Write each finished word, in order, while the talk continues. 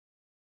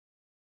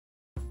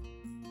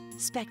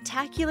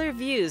Spectacular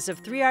views of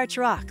Three Arch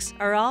Rocks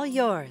are all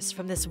yours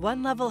from this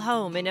one-level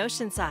home in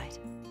Oceanside.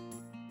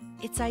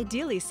 It's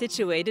ideally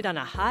situated on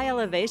a high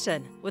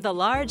elevation with a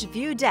large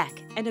view deck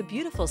and a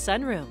beautiful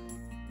sunroom.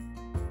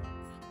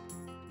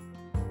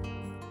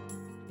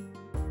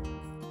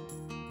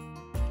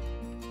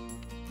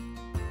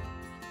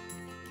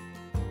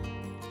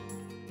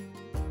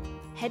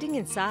 Heading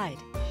inside,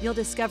 you'll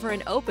discover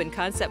an open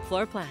concept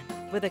floor plan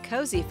with a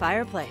cozy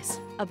fireplace,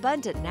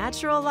 abundant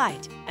natural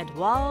light, and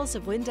walls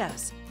of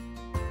windows.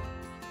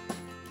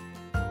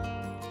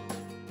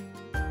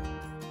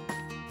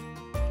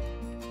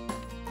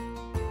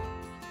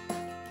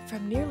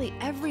 From nearly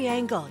every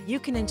angle, you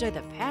can enjoy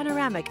the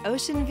panoramic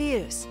ocean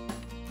views.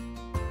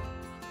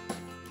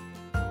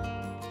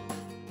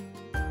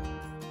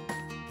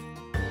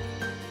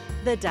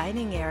 The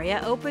dining area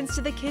opens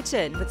to the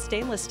kitchen with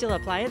stainless steel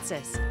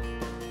appliances.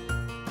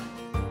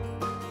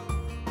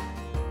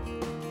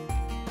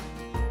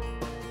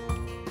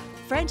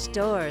 French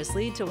doors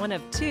lead to one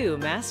of 2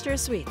 master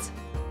suites.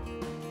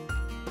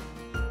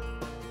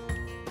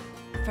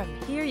 From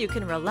here, you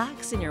can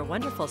relax in your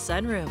wonderful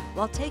sunroom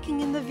while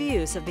taking in the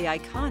views of the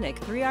iconic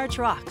Three Arch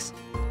Rocks.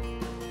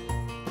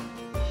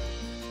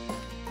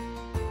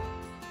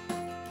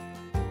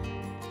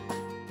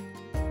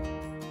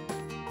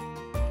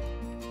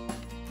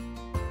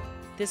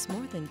 This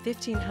more than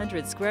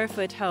 1,500 square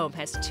foot home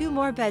has 2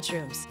 more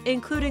bedrooms,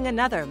 including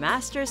another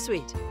master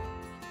suite.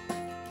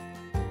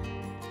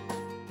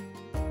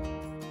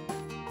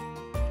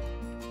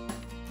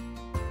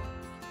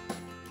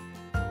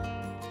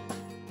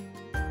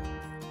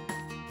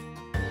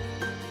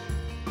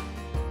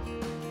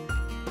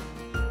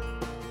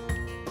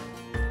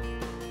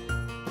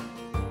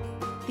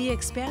 The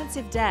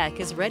expansive deck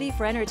is ready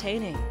for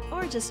entertaining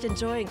or just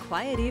enjoying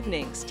quiet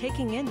evenings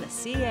taking in the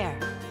sea air.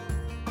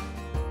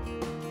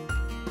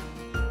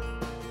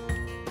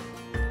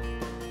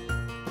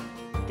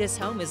 This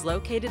home is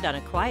located on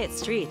a quiet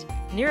street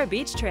near a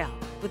beach trail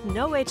with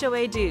no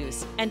HOA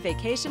dues, and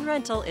vacation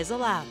rental is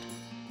allowed.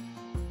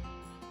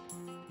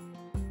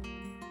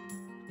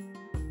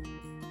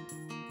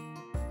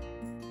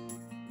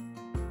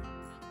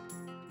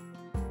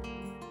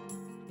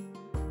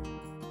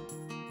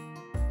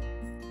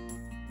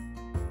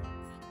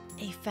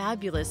 A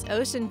fabulous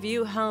ocean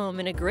view home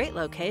in a great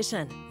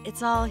location.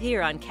 It's all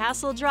here on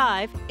Castle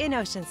Drive in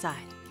Oceanside.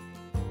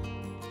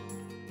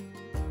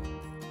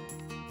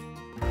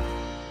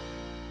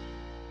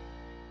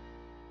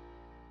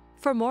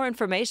 For more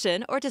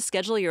information or to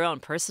schedule your own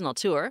personal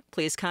tour,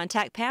 please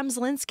contact Pam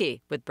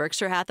Zielinski with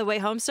Berkshire Hathaway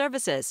Home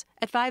Services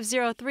at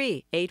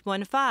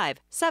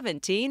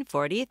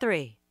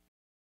 503-815-1743.